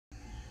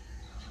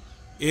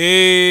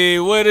Hey,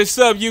 what is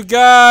up, you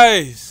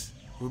guys?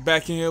 We're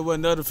back in here with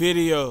another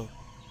video.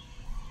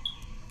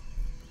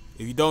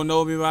 If you don't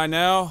know me by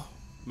now,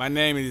 my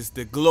name is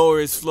The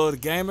Glorious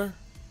FlowTheGamer.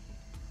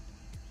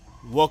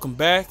 Welcome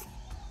back.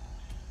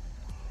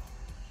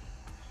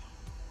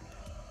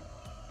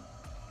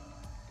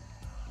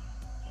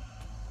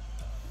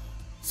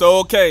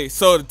 So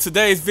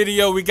today's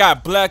video we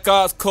got Black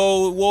Ops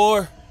Cold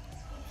War,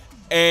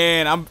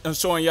 and I'm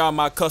showing y'all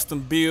my custom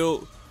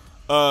build.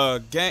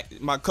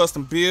 My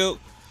custom build.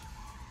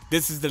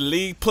 This is the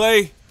league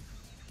play.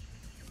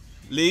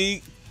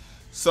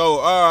 So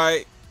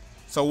alright.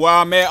 So where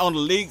I'm at on the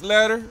league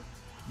ladder,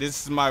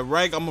 this is my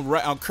rank.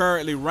 I'm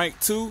currently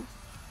ranked 2.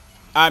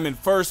 I'm in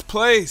first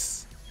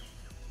place.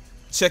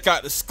 Check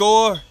out the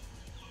score.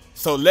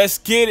 So let's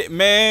get it,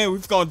 man. We're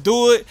gonna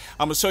do it.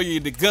 I'm gonna show you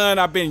the gun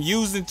I've been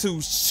using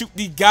to shoot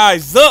these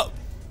guys up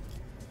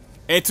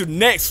into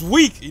next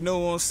week. You know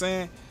what I'm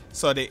saying?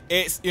 So the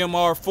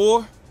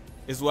XM4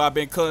 is what I've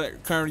been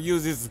currently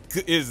using.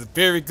 It's a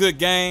very good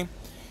game.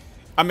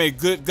 I mean,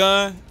 good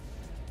gun.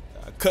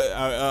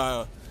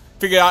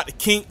 Figured out the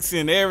kinks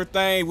and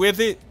everything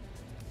with it.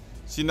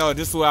 So, you know,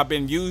 this is what I've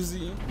been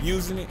using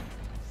it.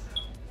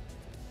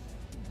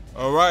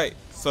 All right.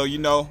 So, you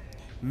know,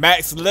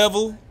 max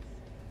level.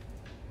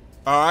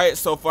 All right.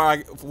 So far,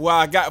 what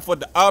I got for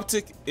the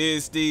optic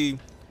is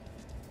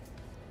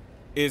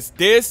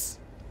this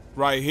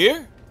right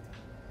here.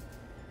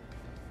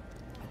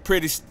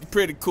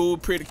 Pretty cool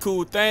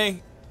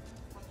thing.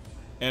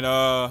 And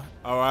all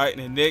right,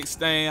 and the next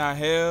thing I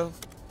have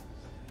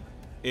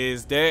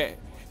is that.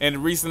 And the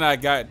reason I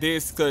got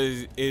this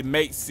because it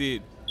makes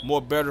it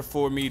more better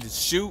for me to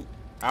shoot.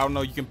 I don't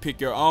know, you can pick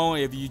your own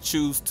if you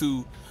choose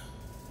to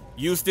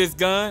use this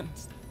gun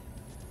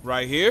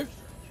right here.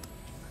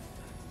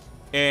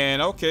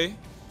 And okay,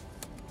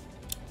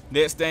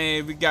 next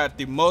thing we got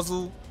the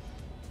muzzle,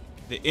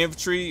 the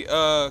infantry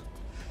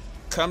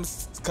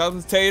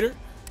commentator.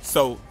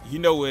 So you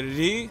know what it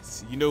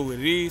is. You know what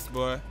it is,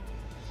 boy.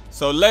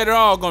 So later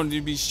on, I'm going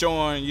to be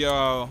showing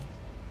y'all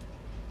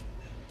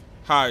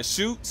how it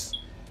shoots.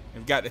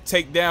 We've got the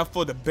takedown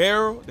for the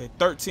barrel, the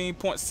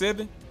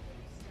 13.7.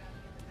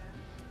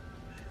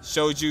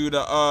 Showed you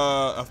the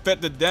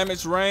effective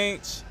damage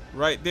range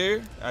right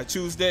there. I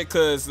choose that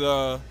because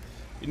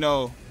you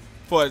know,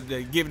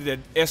 give it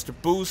an extra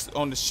boost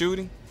on the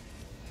shooting.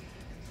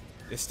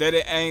 The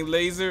steady aim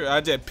laser,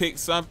 I just picked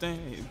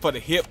something for the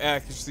hip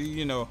accuracy,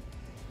 you know.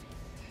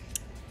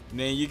 And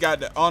then you got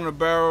the honor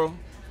barrel,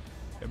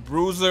 the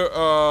bruiser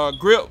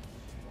grip,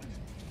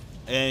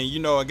 and you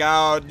know I got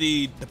all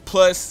the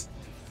plus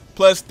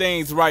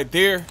things right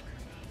there,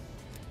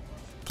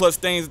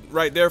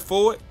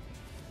 for it.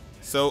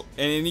 So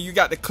and then you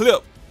got the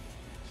clip.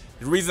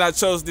 The reason I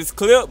chose this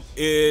clip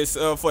is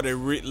for the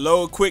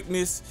reload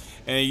quickness,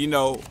 and you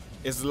know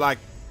it's like,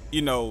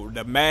 you know,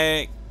 the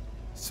mag,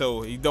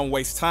 so you don't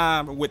waste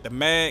time with the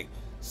mag.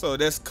 So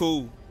that's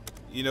cool,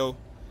 you know.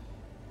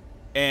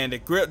 And the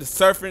grip, the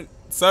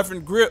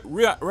surfing grip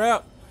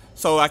wrap,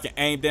 so I can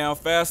aim down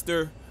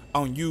faster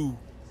on you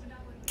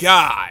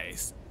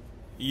guys.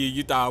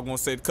 You thought I was gonna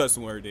say the cuss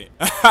word then.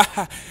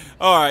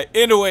 All right.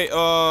 Anyway,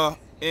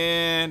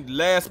 and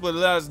last but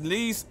not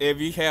least, if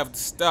you have the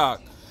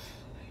stock,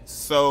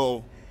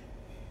 so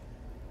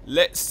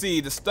let's see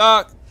the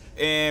stock,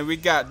 and we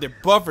got the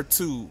buffer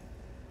tube.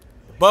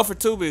 The buffer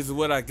tube is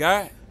what I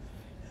got.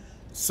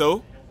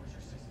 So,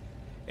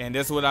 and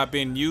that's what I've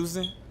been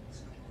using.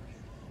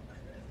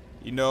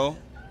 You know,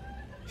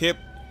 hip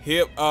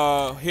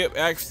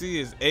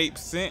accuracy is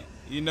 8%,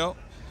 you know.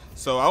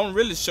 So I don't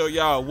really show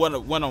y'all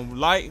what I'm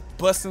like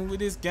busting with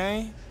this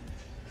game.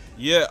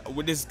 Yeah,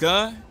 with this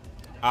gun.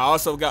 I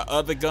also got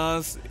other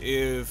guns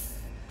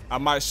if I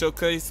might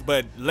showcase,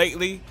 but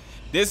lately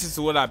this is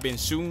what I've been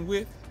shooting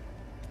with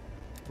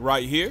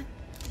right here.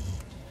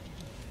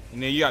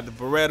 And then you got the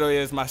Beretta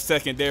is my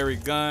secondary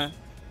gun.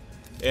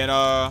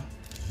 And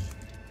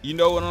you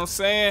know what I'm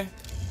saying?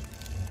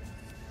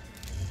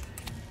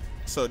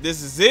 So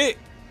this is it,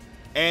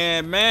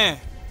 and man,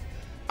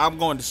 I'm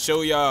going to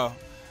show y'all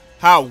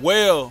how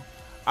well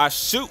I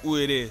shoot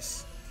with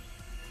this.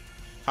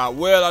 How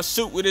well I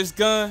shoot with this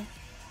gun,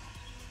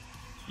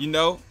 you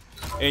know.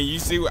 And you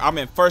see I'm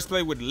in first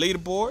place with the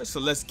leaderboard, so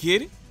let's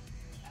get it.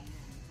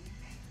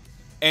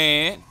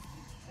 And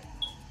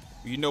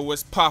you know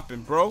what's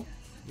popping, bro.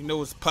 You know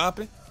what's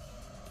popping.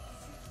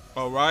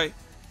 All right.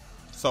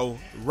 So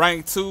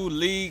rank 2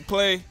 league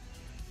play.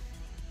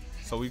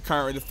 So we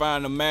currently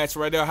find a match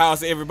right there.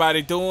 How's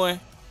everybody doing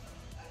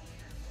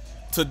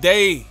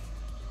today?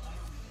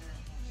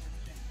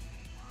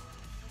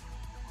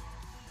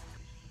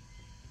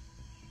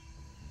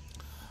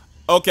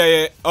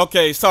 Okay,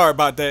 sorry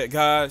about that,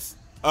 guys.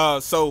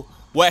 So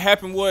what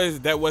happened was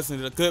that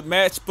wasn't a good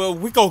match, but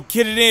we gonna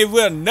get it in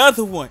with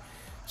another one.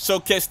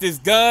 Showcase this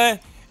gun,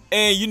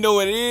 and you know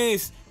what it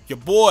is, your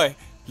boy,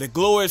 The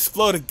Glorious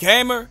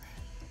FlowTheGamer.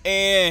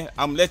 And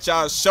I'm gonna let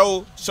y'all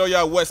show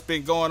y'all what's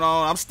been going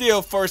on. I'm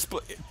still first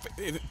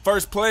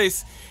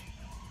place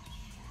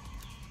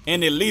in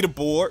the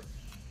leaderboard.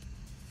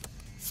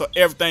 So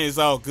everything is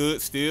all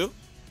good still.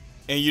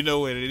 And you know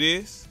what it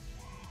is.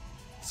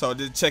 So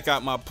just check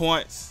out my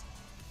points.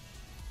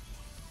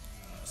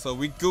 So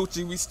we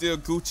Gucci, we still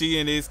Gucci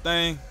in this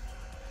thing.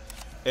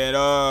 And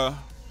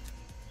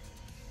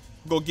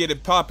go get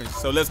it popping.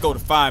 So let's go to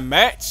find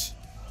match.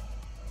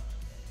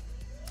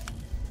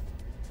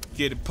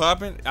 Get it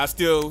popping. I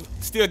still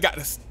got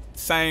the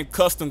same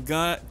custom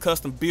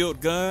build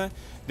gun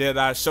that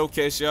I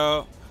showcase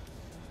y'all.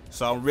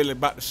 So I'm really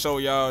about to show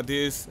y'all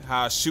this,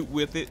 how I shoot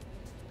with it.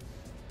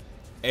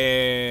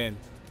 And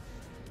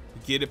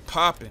get it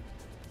popping.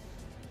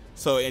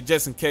 So and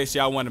just in case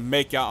y'all want to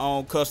make your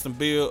own custom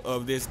build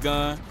of this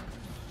gun,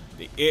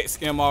 the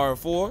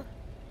XM4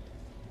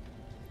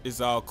 is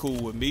all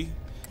cool with me.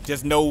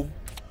 Just know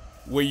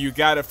where you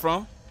got it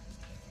from.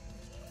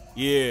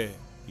 Yeah,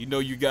 you know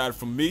you got it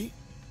from me.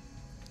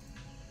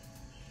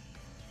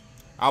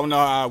 I don't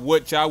know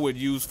what y'all would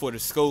use for the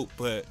scope,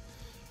 but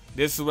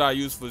this is what I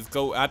use for the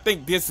scope. I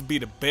think this would be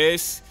the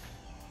best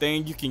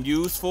thing you can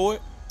use for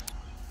it.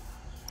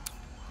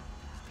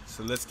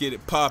 So let's get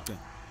it popping.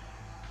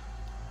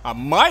 I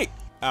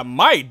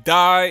might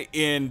die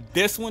in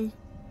this one.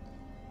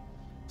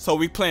 So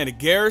we playing the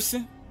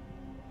Garrison.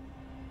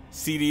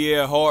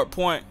 CDL hard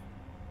point.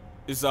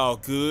 It's all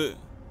good.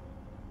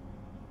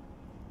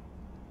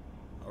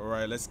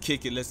 Alright, let's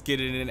kick it. Let's get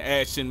it in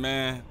action,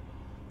 man.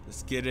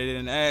 Let's get it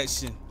in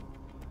action.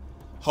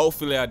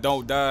 Hopefully I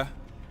don't die.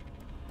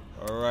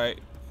 Alright.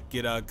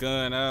 Get our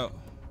gun out.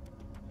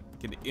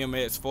 Get the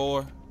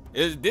MS4.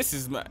 This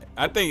is my,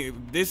 I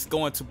think this is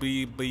going to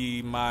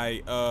be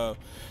my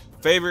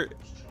favorite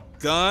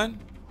gun.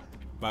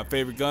 My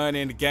favorite gun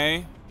in the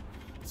game.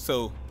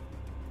 So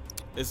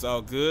it's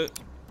all good.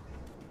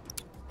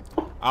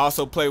 I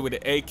also play with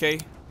the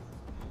AK.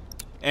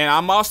 And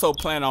I'm also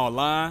playing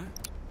online.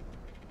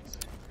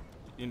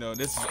 You know,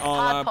 this is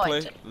online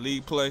play,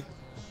 league play.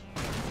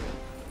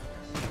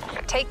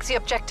 Takes the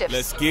objective.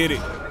 Let's get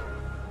it.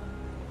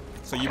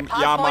 So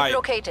y'all might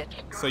located.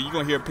 So you're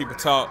gonna hear people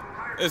talk.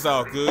 It's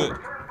all good.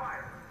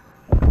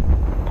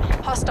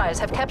 Hostiles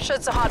have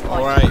captured the hard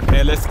point. Alright,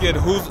 man, let's get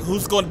it.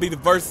 Who's gonna be the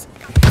first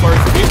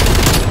victim?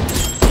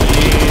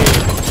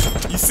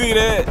 Yeah. You see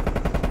that?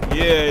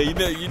 Yeah, you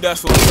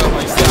that's what I'm talking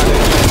about. You see how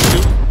that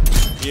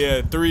shoot?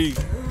 Yeah, three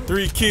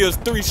kills,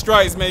 3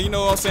 strikes, man. You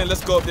know what I'm saying?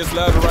 Let's go up this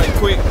ladder right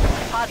quick.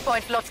 Hard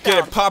point locked Get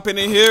down. it popping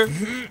in here.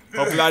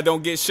 Hopefully I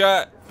don't get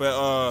shot.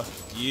 But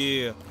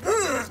yeah.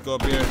 Let's go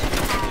up here.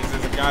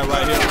 There's a guy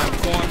right here around the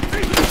corner.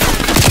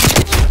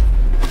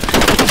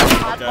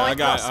 Okay,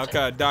 I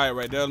got died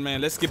right there,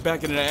 man. Let's get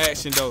back into the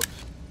action though.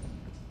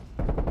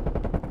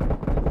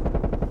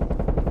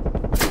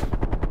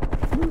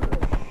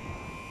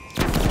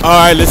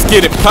 Alright, let's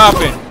get it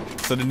popping.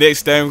 So the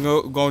next thing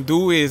we're gonna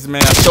do is,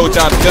 man, I showed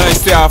y'all the gun,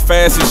 see how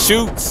fast it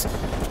shoots.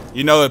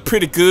 You know, it's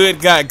pretty good,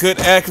 got good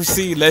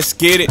accuracy. Let's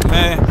get it,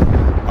 man.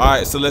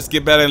 Alright, so let's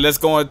get better and let's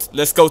go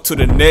to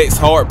the next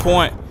hard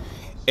point.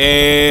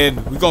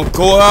 And we're gonna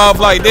go off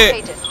like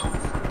that.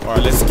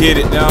 Alright, let's get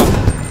it now.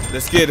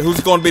 Let's get it. Who's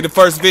gonna be the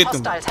first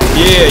victim?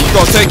 Yeah, you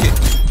gonna take it.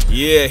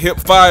 Yeah, hip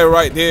fire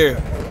right there.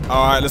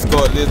 Alright, let's go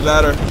up this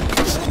ladder.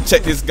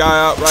 Check this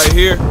guy out right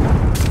here.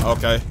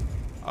 Okay.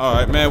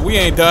 Alright, man, we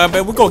ain't done,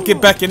 man. We're gonna get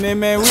back in there,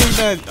 man. We ain't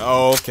done.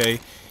 Oh, okay.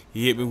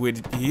 He hit me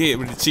with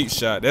the cheap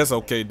shot. That's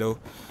okay though.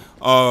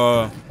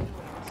 Alright,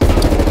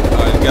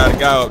 got a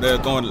guy up there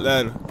going the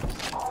ladder.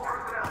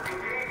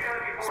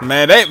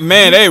 Man,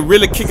 they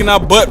really kicking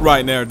our butt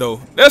right now though.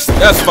 That's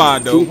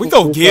fine though. We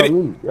gonna get it.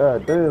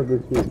 God damn,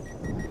 this shit.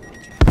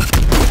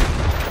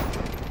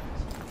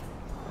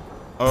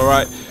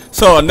 Alright.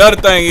 So another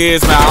thing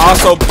is, man, I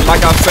also,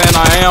 like I'm saying,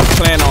 I am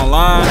playing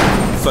online.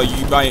 So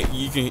you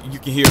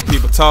can hear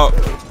people talk.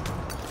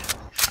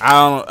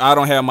 I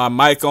don't have my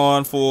mic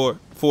on for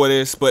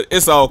this, but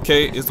it's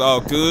okay. It's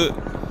all good.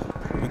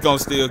 We gonna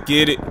still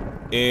get it,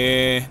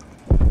 and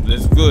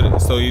let's get it.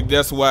 So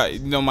that's why,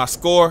 you know, my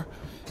score.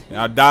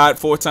 I died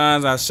 4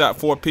 times. I shot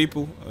 4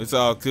 people. It's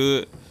all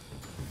good.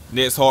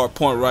 Next hard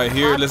point right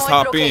here. Let's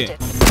hop in.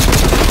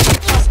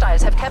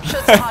 Hostiles have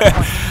captured the hard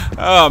point.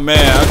 Oh man,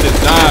 I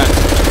just died.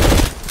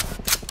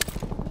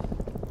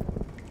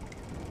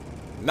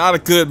 Not a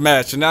good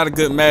match. Not a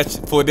good match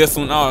for this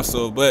one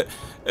also, but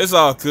it's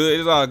all good.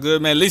 It's all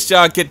good, man. At least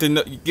y'all get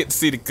to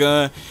see the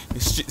gun,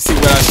 see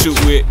what I shoot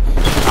with.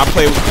 I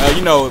play,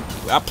 you know,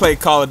 I play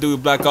Call of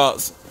Duty Black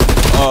Ops,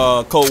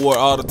 Cold War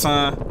all the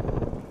time.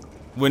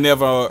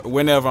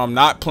 Whenever I'm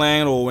not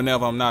playing or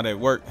whenever I'm not at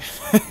work.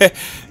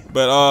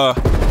 But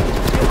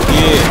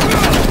yeah.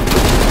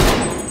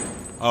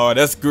 Oh,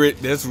 that's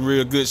great. That's a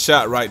real good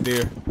shot right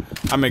there.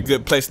 I'm in a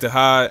good place to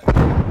hide.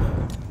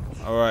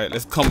 All right,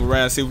 let's come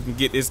around and see if we can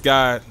get this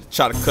guy.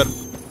 Try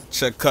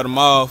to cut him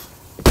off.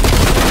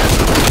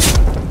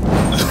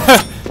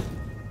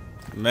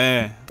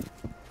 Man.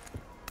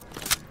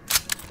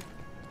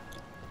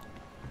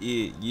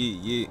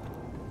 Yeah.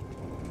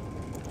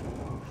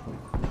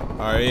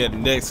 Alright, yeah, the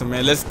next one,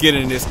 man. Let's get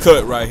in this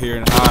cut right here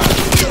and hide.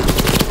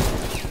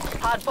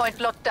 Hard point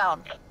locked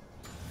down.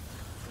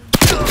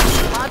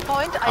 Hard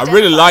I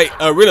really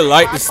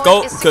like the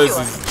scope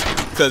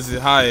because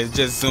it's how it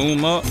just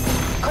zoom up.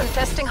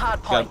 Contesting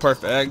hard point. Got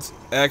perfect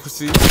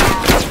accuracy.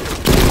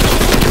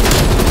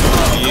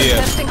 Yeah.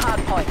 Contesting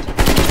hard point.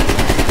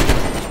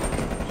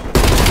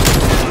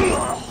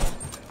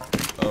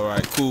 All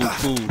right, cool.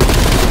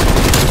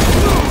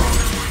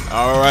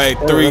 All right,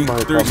 three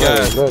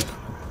guys.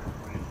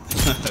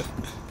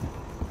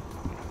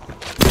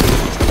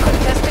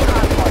 Contesting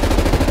hard point.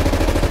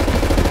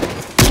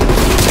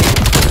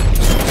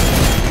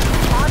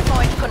 Hard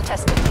point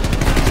contested.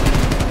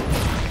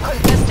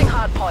 Contesting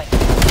hard point.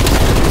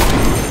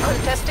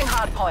 Contesting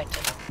hard point.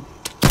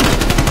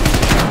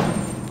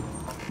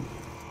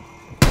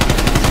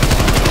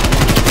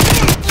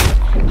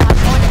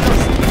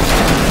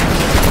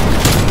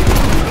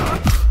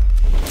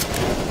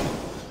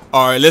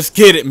 All right, let's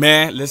get it,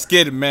 man.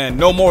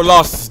 No more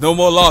losses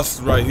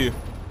right here.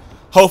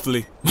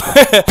 Hopefully. Go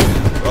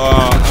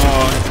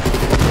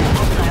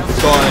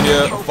in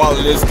here,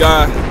 follow this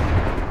guy.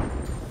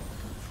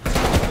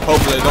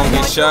 Hopefully they don't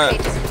get shot.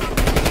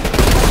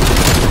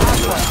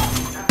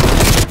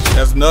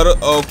 That's another,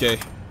 okay.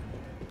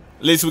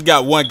 At least we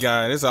got one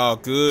guy, that's all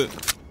good.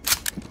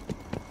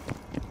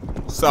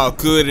 It's all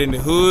good in the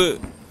hood.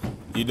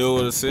 You know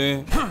what I'm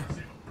saying?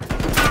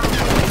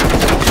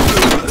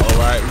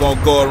 Alright, we're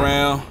gonna go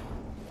around.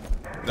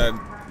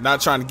 Not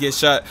trying to get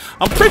shot.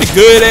 I'm pretty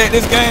good at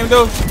this game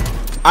though.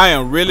 I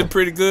am really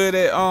pretty good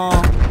at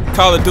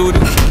Call of Duty.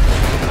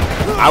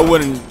 I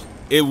wouldn't,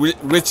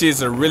 which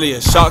is really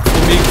a shock for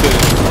me because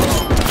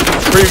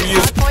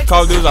previous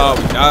Call of Duty I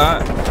always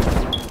died.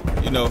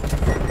 You know.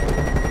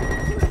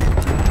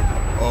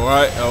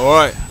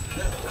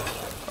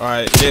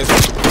 Alright, this.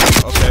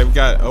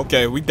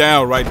 Okay, we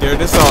down right there.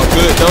 This all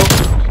good though.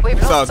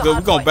 It's all good.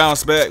 We're gonna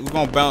bounce back.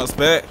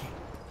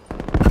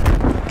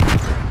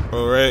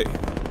 Alright.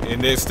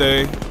 And next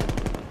thing.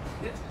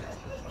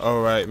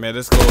 Alright, man,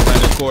 let's go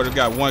around the corner. We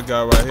got one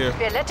guy right here.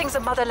 We're letting the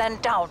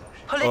motherland down.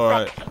 Pull it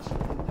back.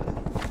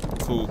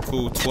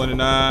 Cool.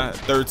 29,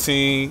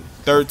 13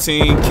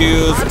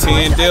 kills,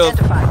 10 deaths.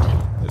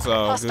 It's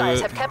all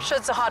Hostiles good. have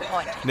captured the hard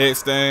point.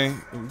 Next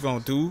thing we're gonna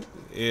do.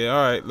 Yeah,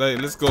 alright,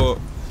 let's go.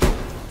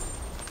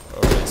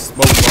 Alright,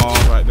 smoke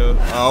bomb right there.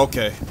 Oh,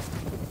 okay.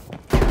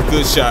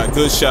 Good shot.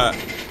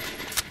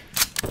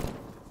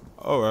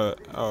 Alright.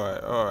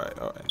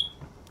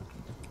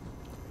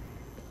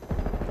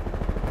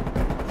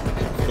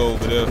 Go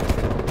over there.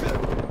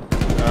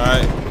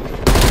 Alright.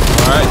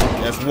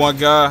 That's one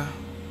guy.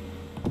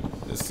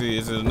 Let's see,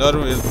 is it another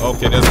one?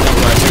 Okay, there's one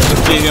right here.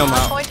 Let's get him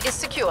out. Point is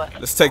secure.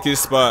 Let's take his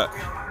spot.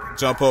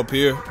 Jump up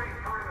here.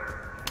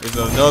 Is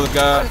there another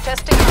guy?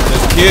 Contesting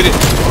Let's get it.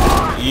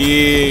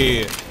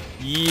 Yeah.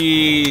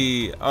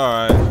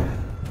 Alright.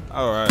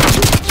 Oh,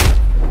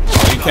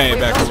 he came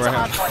back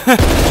around.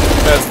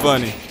 That's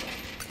funny.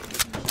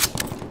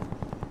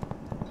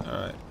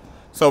 Alright.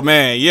 So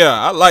man, yeah,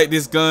 I like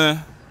this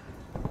gun.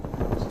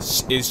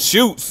 It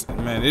shoots,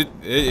 man.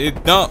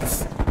 It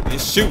dumps. It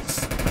shoots.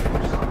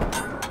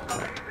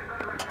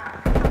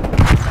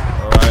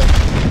 Alright.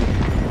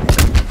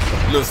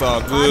 Looks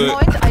all good.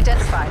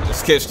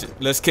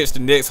 Let's catch the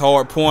next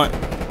hard point.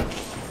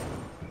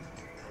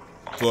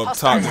 Go up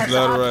top this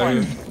ladder right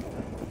here.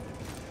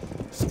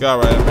 This guy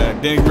right here,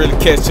 man. Didn't really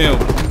catch him.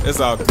 It's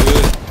all good.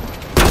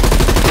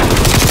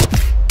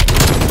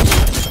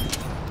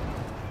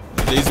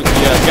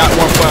 Yeah, got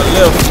one for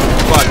left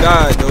before I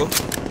died though.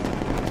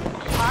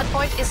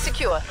 Hardpoint is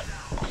secure.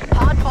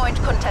 Hardpoint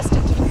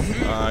contested.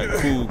 Alright,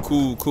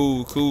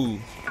 cool.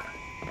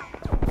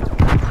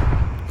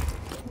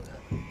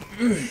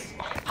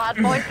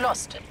 Hardpoint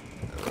lost.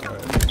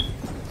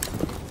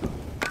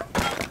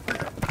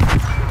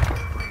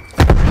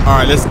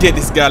 Alright, let's get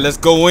this guy. Let's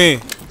go in.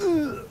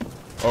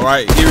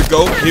 Alright, here we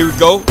go.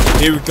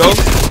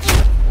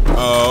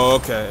 Oh,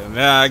 okay.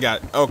 Now I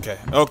got okay.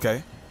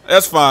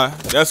 That's fine.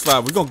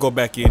 We're gonna go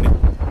back in it.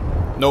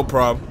 No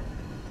problem.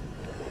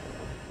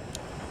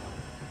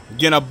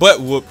 Getting our butt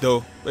whooped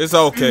though. It's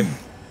okay.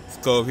 Let's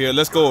go over here.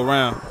 Let's go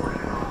around.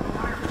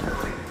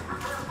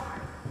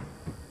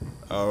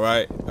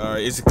 Alright.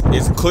 Is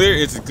it clear?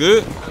 Is it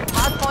good?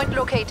 Hardpoint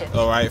located.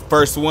 Alright,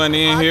 first one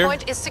in here.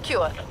 Hardpoint is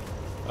secure.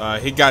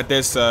 He got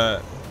this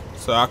side.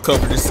 So I'll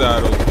cover this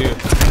side over here.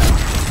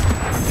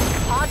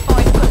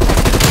 Hardpoint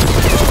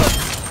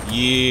contested.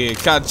 Yeah,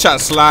 kinda try to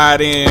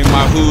slide in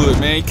my hood,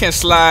 man. You can't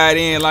slide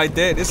in like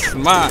that. This is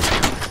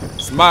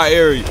my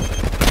area.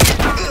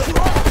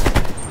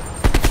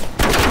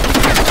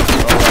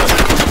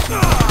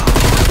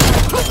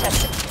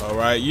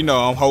 Alright, you know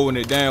I'm holding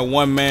it down.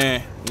 One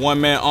man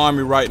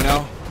army right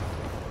now.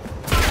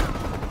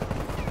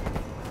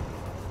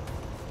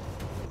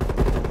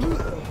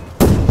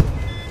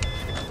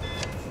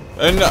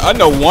 And I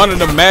know one of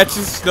the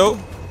matches though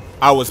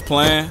I was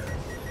playing,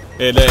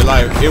 and the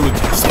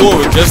score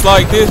was just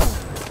like this,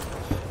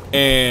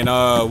 and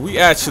we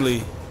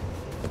actually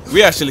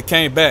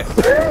came back.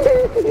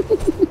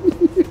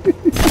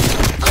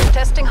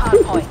 Contesting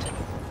hardpoint.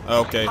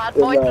 Okay.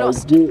 Hardpoint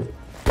lost.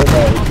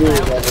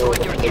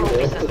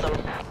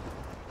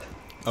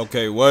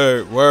 Okay,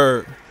 word.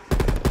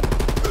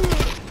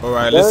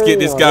 Alright, let's get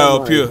this guy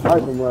up here.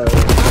 Alright,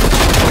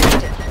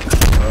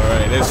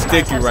 that's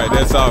sticky right.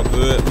 That's all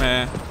good,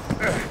 man.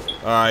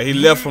 Alright, he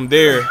left from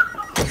there.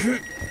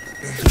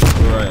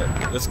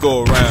 Alright, let's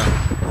go around.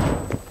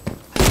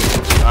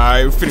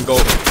 Alright, we're finna go.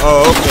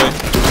 Oh, okay.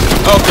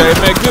 Okay,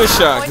 man, good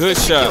shot.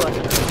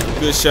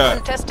 Good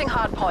shot. Testing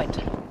hard point.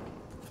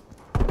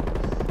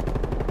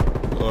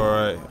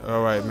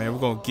 Alright, man, we're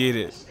gonna get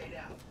it.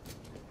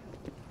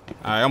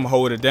 Alright, I'm gonna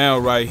hold it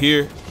down right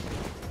here.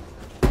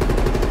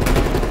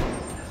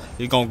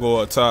 He gonna go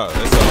up top.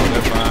 That's all.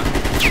 That's fine.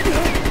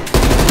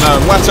 Now,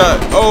 watch out.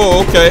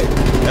 Oh, okay.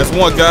 That's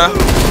one guy.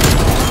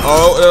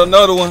 Oh,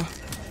 another one.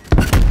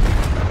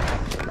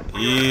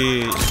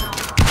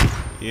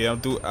 Yeah,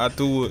 I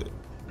do it.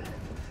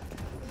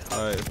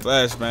 Alright,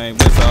 flashbang.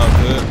 That's all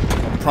good.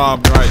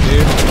 Problem right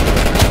there.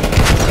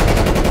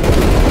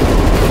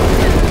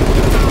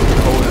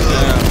 Hold it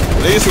down.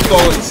 At least we're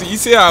going. You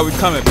see how we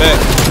coming back.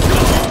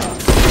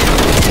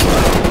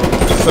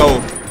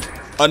 So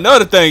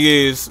another thing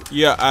is,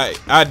 yeah,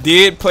 I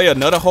did play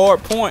another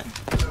hard point,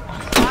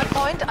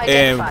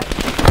 and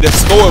the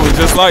score was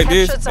just like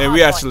this, and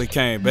we actually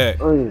came back.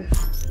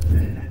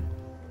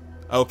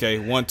 Okay,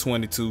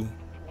 122,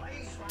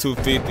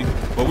 250,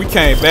 but we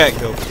came back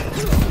though.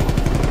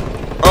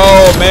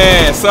 Oh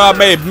man, so I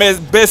made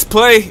best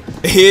play.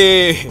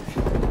 Yeah,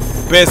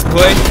 best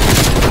play.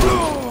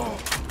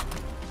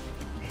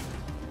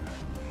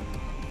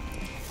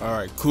 All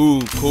right,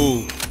 cool.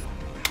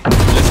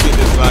 Let's get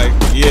this like,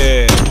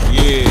 yeah,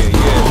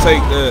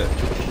 take that.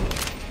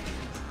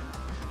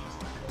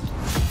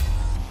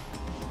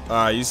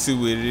 Alright, you see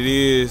what it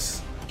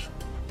is.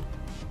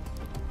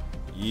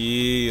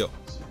 Yeah.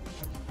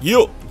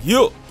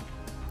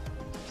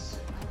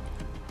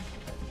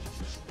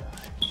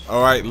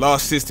 Alright,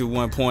 lost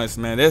 61 points,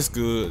 man. That's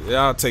good.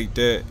 I'll take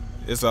that.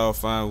 It's all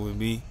fine with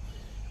me.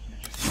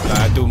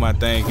 I do my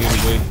thing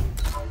anyway.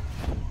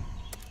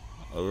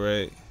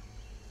 Alright.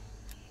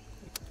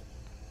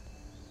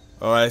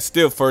 Alright,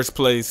 still first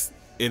place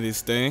in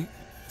this thing.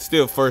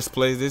 Still first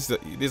place.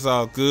 This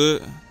all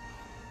good.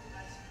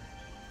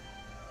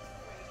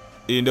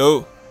 You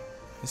know,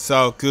 it's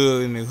all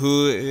good in the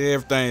hood.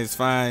 Everything is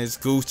fine. It's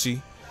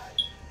Gucci.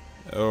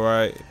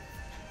 Alright.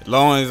 As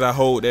long as I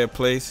hold that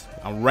place.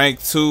 I'm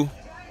ranked 2.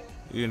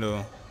 You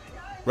know,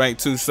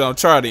 ranked 2. So I'm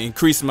trying to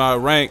increase my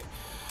rank.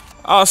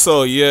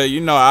 Also, yeah,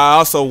 you know, I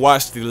also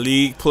watch the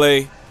league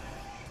play.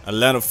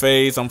 Atlanta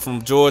FaZe. I'm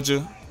from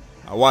Georgia.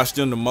 I watch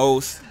them the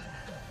most.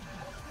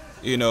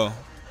 You know,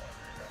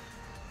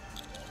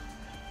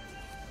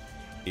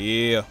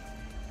 yeah,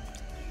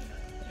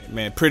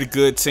 man, pretty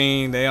good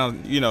team. They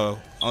on, you know,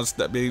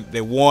 they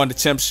won the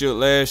championship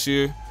last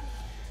year.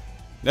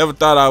 Never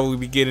thought I would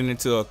be getting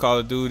into a Call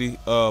of Duty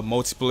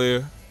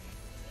multiplayer,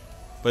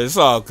 but it's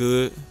all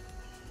good.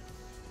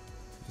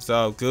 It's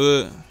all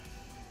good.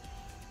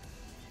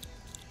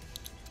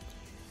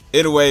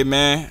 Anyway,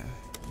 man,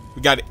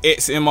 we got the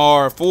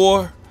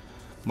XM4,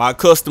 my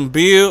custom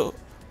build.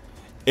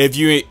 If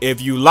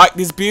you like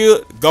this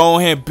build, go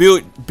ahead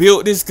and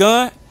build this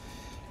gun.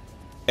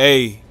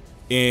 Hey,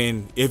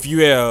 and if you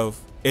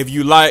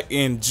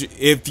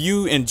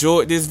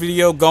enjoyed this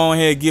video, go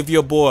ahead and give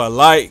your boy a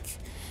like,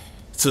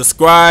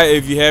 subscribe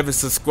if you haven't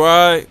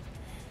subscribed,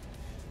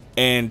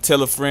 and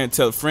tell a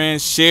friend,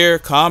 share,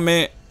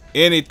 comment,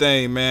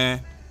 anything,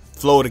 man.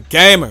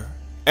 FlowTheGamer.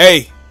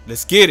 Hey,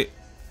 let's get it.